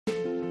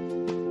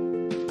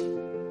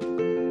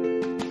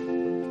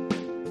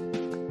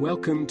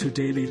Welcome to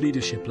Daily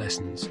Leadership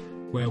Lessons,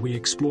 where we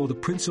explore the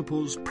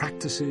principles,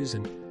 practices,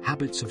 and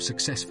habits of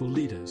successful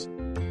leaders.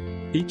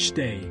 Each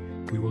day,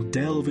 we will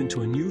delve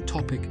into a new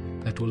topic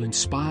that will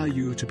inspire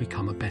you to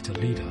become a better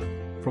leader.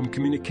 From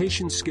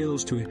communication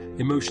skills to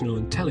emotional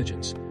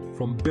intelligence,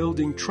 from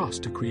building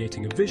trust to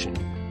creating a vision,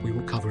 we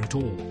will cover it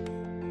all.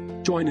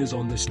 Join us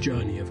on this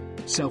journey of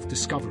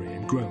self-discovery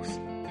and growth.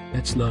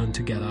 Let's learn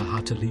together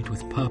how to lead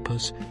with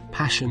purpose,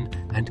 passion,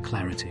 and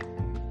clarity.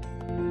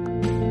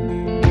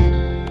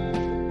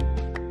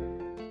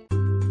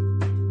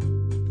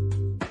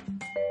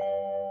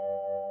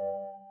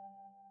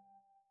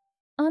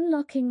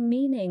 Unlocking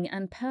meaning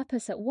and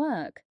purpose at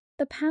work,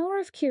 the power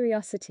of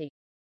curiosity.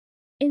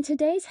 In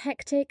today's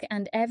hectic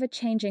and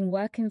ever-changing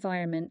work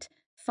environment,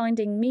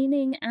 finding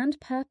meaning and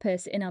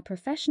purpose in our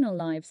professional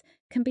lives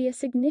can be a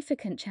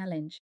significant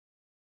challenge.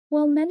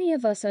 While many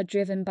of us are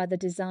driven by the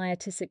desire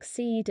to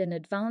succeed and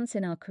advance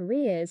in our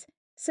careers,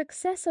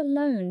 success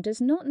alone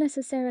does not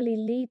necessarily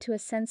lead to a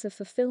sense of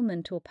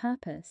fulfillment or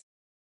purpose.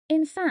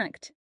 In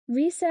fact,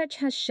 research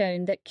has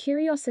shown that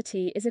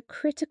curiosity is a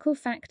critical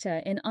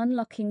factor in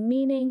unlocking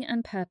meaning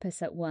and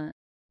purpose at work.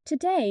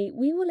 Today,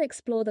 we will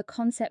explore the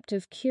concept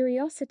of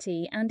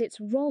curiosity and its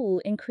role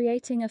in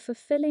creating a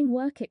fulfilling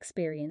work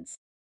experience.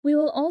 We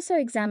will also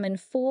examine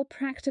 4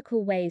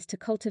 practical ways to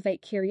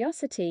cultivate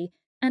curiosity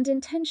and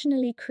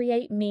intentionally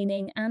create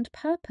meaning and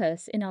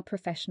purpose in our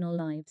professional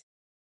lives.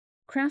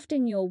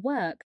 Crafting your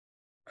work.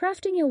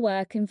 Crafting your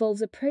work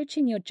involves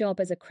approaching your job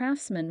as a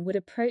craftsman would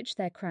approach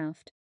their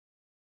craft.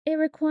 It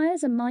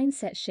requires a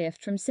mindset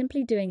shift from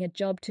simply doing a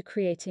job to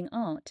creating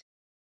art.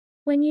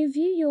 When you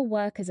view your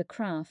work as a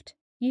craft,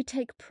 you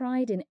take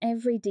pride in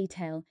every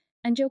detail,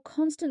 and you're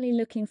constantly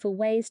looking for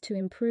ways to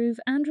improve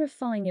and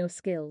refine your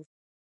skills.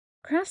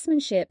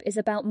 Craftsmanship is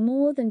about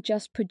more than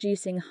just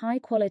producing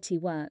high-quality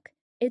work.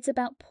 It's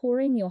about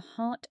pouring your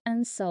heart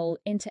and soul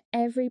into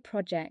every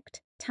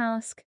project,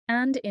 task,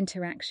 and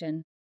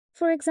interaction.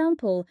 For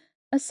example,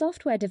 a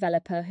software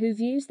developer who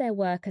views their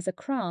work as a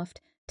craft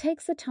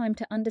takes the time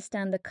to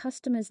understand the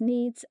customer's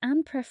needs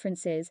and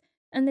preferences,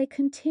 and they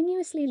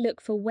continuously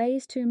look for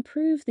ways to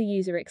improve the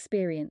user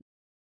experience.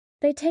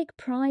 They take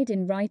pride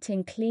in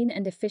writing clean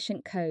and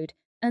efficient code,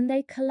 and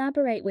they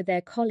collaborate with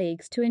their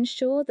colleagues to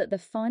ensure that the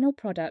final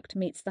product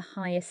meets the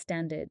highest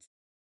standards.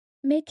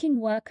 Making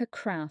work a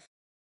craft.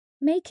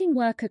 Making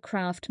work a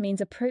craft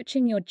means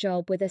approaching your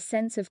job with a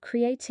sense of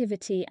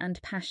creativity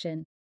and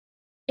passion.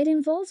 It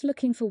involves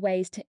looking for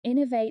ways to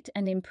innovate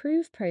and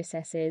improve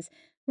processes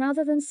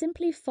rather than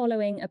simply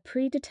following a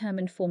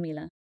predetermined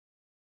formula.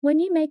 When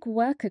you make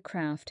work a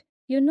craft,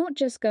 you're not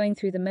just going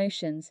through the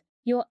motions,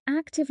 you're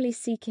actively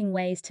seeking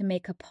ways to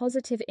make a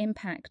positive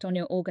impact on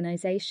your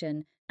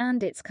organization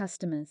and its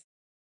customers.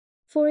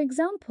 For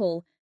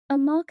example, a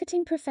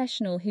marketing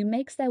professional who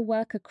makes their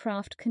work a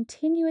craft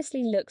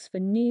continuously looks for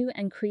new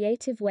and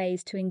creative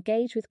ways to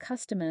engage with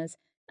customers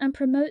and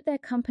promote their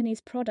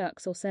company's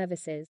products or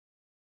services.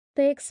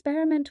 They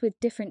experiment with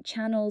different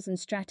channels and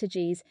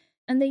strategies,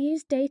 and they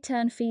use data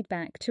and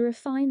feedback to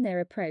refine their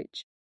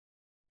approach.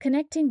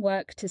 Connecting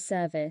work to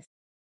service.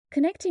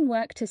 Connecting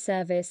work to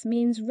service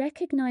means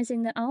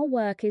recognizing that our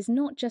work is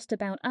not just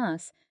about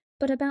us,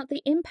 but about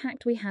the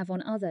impact we have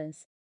on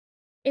others.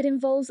 It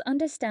involves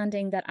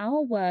understanding that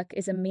our work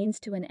is a means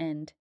to an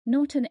end,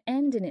 not an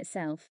end in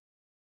itself.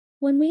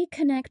 When we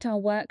connect our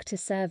work to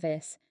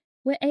service,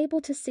 we're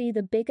able to see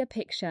the bigger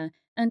picture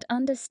and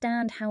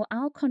understand how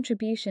our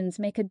contributions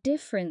make a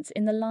difference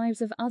in the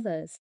lives of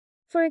others.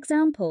 For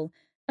example,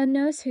 a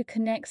nurse who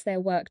connects their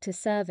work to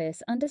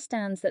service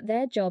understands that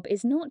their job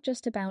is not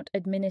just about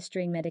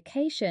administering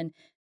medication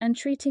and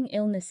treating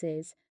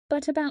illnesses,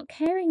 but about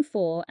caring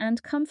for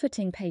and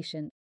comforting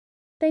patients.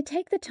 They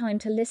take the time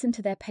to listen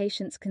to their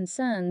patients'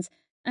 concerns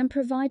and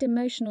provide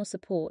emotional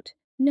support,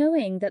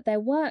 knowing that their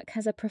work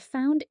has a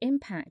profound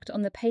impact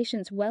on the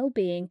patient's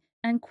well-being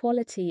and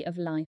quality of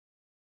life.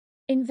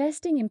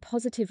 Investing in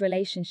positive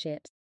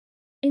relationships.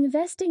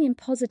 Investing in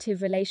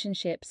positive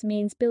relationships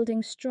means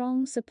building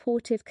strong,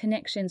 supportive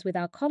connections with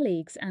our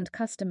colleagues and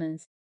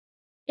customers.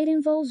 It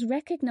involves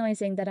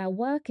recognizing that our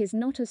work is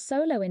not a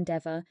solo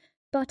endeavor,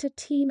 but a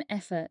team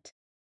effort.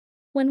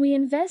 When we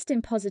invest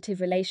in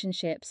positive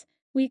relationships,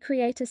 we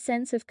create a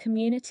sense of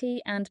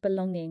community and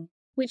belonging,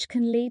 which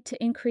can lead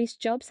to increased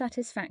job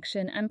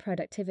satisfaction and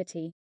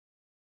productivity.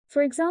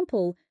 For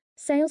example,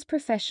 a sales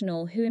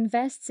professional who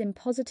invests in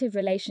positive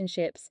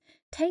relationships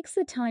takes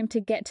the time to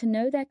get to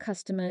know their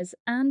customers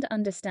and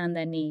understand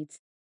their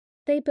needs.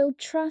 They build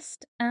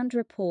trust and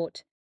rapport,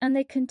 and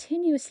they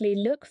continuously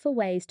look for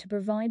ways to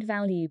provide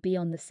value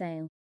beyond the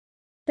sale.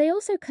 They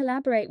also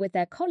collaborate with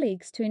their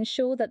colleagues to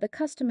ensure that the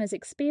customer's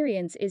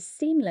experience is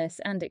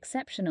seamless and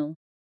exceptional.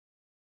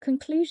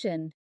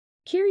 Conclusion.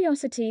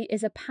 Curiosity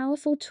is a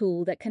powerful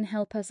tool that can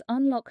help us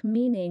unlock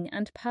meaning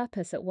and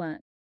purpose at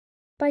work.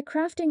 By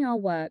crafting our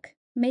work,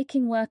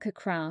 making work a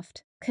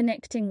craft,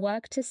 connecting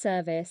work to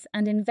service,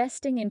 and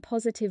investing in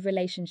positive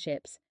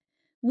relationships,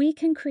 we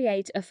can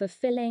create a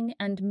fulfilling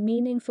and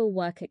meaningful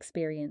work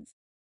experience.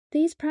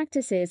 These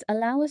practices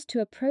allow us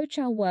to approach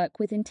our work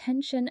with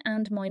intention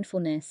and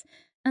mindfulness,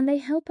 and they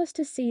help us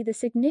to see the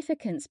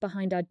significance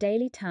behind our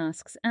daily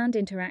tasks and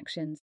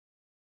interactions.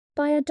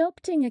 By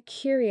adopting a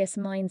curious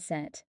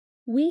mindset,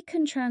 we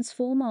can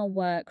transform our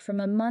work from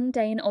a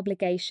mundane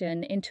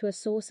obligation into a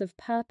source of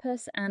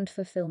purpose and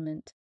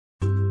fulfillment.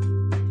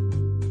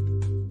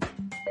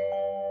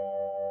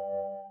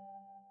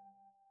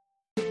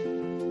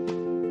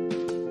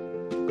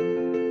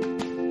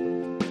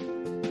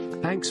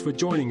 Thanks for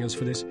joining us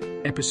for this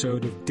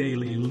episode of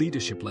Daily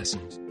Leadership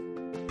Lessons.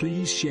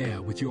 Please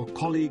share with your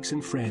colleagues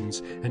and friends,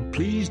 and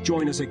please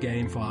join us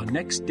again for our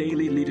next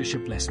Daily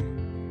Leadership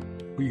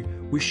Lesson. We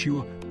wish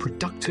you a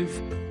productive,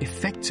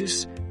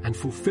 effective, and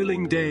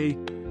fulfilling day